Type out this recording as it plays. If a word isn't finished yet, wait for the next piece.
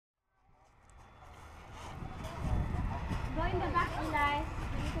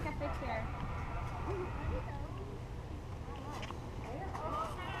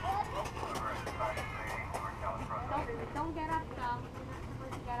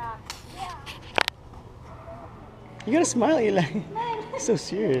You gotta smile, Eli. So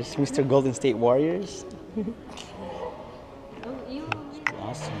serious, Mr. Golden State Warriors. Oh, you.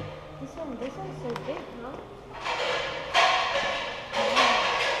 Awesome. This one's so big, huh?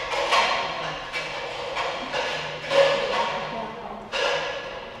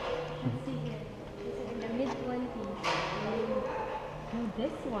 Let's see here. This is in the mid-20s. Oh,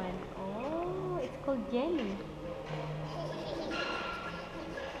 this one. Oh, it's called Jenny.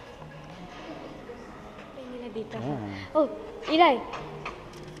 Oh, Eli.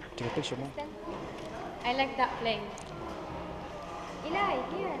 Take a picture, man. I like that plane. Eli,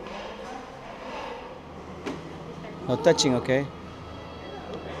 here. No touching, okay?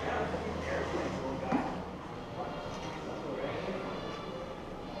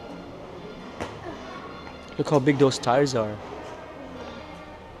 Look how big those tires are.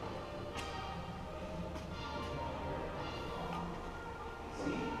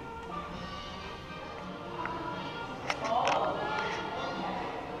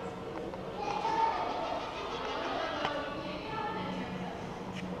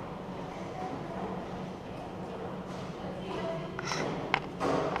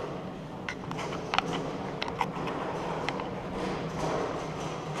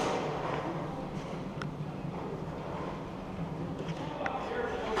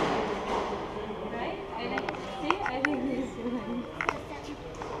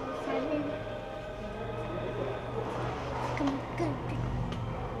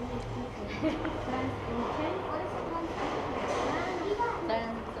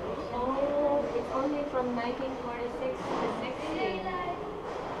 Oh, it's only from 1946 to the 60s.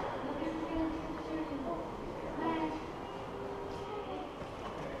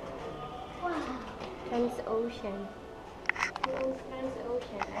 Trans-Ocean. Who owns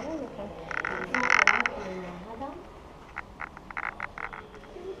Trans-Ocean? I don't know. It's not around anymore. Madam?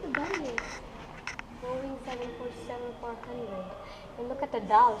 You need to buy this. Boeing 747-400. And look at the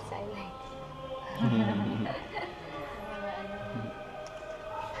dolls I like.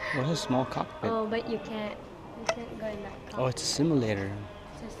 What a small cockpit. Oh, but you can't go in that cockpit. Oh, it's a simulator.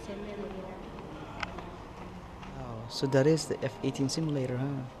 It's a simulator. Oh, so that is the F-18 simulator, huh?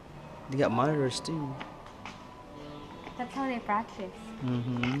 They got monitors too. That's how they practice.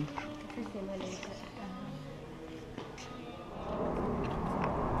 Mm-hmm. It's a simulator.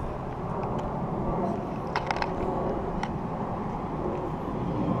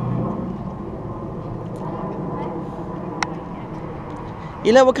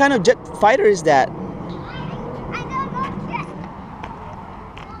 Eli, what kind of jet fighter is that? I don't know yet.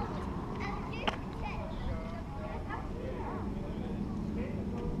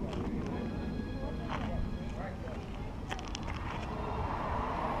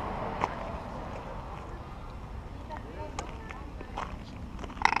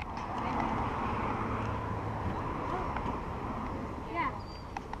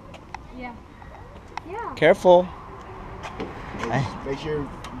 Yeah. Careful. Make sure you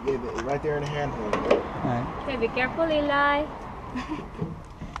get it right there in the handhold. Alright. Okay, be careful, Eli.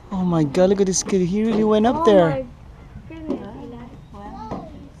 Oh my god, look at this kid. He really went up Oh there. my goodness, Eli.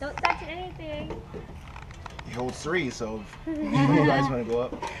 Well, don't touch anything. He holds 3, so if you guys want to go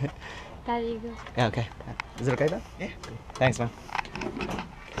up. There you go. Yeah, okay. Is it okay, then? Yeah. Thanks, man.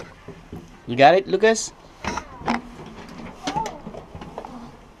 You got it, Lucas?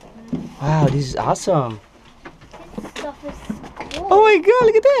 Wow, this is awesome. This stuff is cool. Oh my god,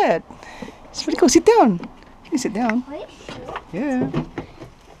 look at that. It's pretty cool. Sit down. You can sit down. Are you sure? Yeah.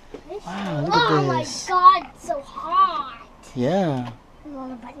 Wow, look at Oh my this. god, it's so hot. Yeah. There's all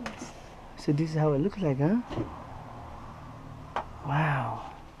the buttons. So this is how it looks like, huh? Wow.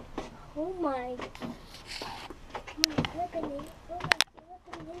 Oh my. Look at me. Oh my, look at me.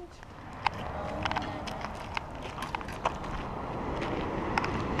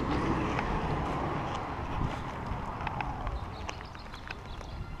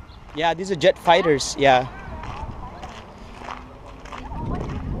 Yeah, these are jet fighters. Yeah.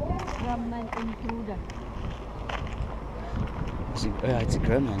 Grumman intruder. It's a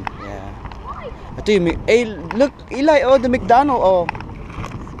Grumman. Yeah. Ito yung, hey, look, Eli, oh, the McDonald, oh.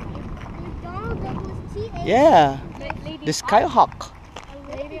 McDonald's, that was T-A. Yeah. Lady The Skyhawk.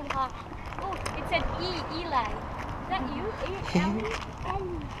 Lady Hawk. Oh, it said Eli. Is that you? Ellie?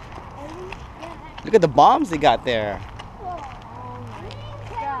 Look at the bombs they got there.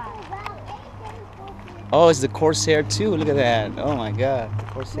 Oh, it's the Corsair too. Look at that. Oh my god, the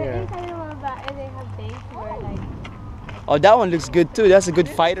Corsair. They have days where like. Oh, that one looks good too. That's a good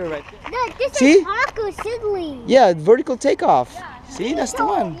fighter right there. Look, this See? is Taco Sidley. Yeah, vertical takeoff. See, that's the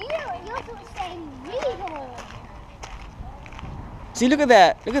one. You also say Regal. See, look at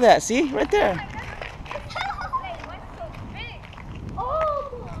that. Look at that. See, right there.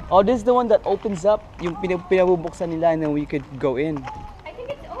 Oh, this is the one that opens up. Yung pinabubuksan nila and then we could go in. I think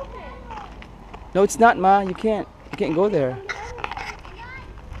it's open. No, it's not, Ma. You can't. You can't go there.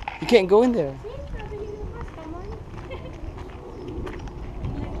 You can't go in there.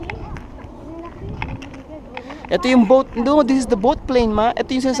 Ito yung boat. No, this is the boat plane, Ma.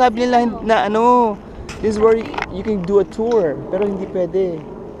 Ito yung sinasabi nila na ano. This is where you can do a tour. Pero hindi pwede.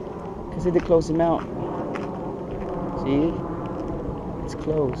 Kasi they close them out. See? It's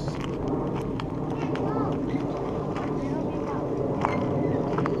closed.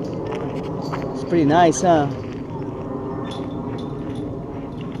 It's pretty nice, huh?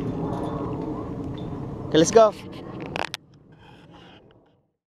 Okay, let's go.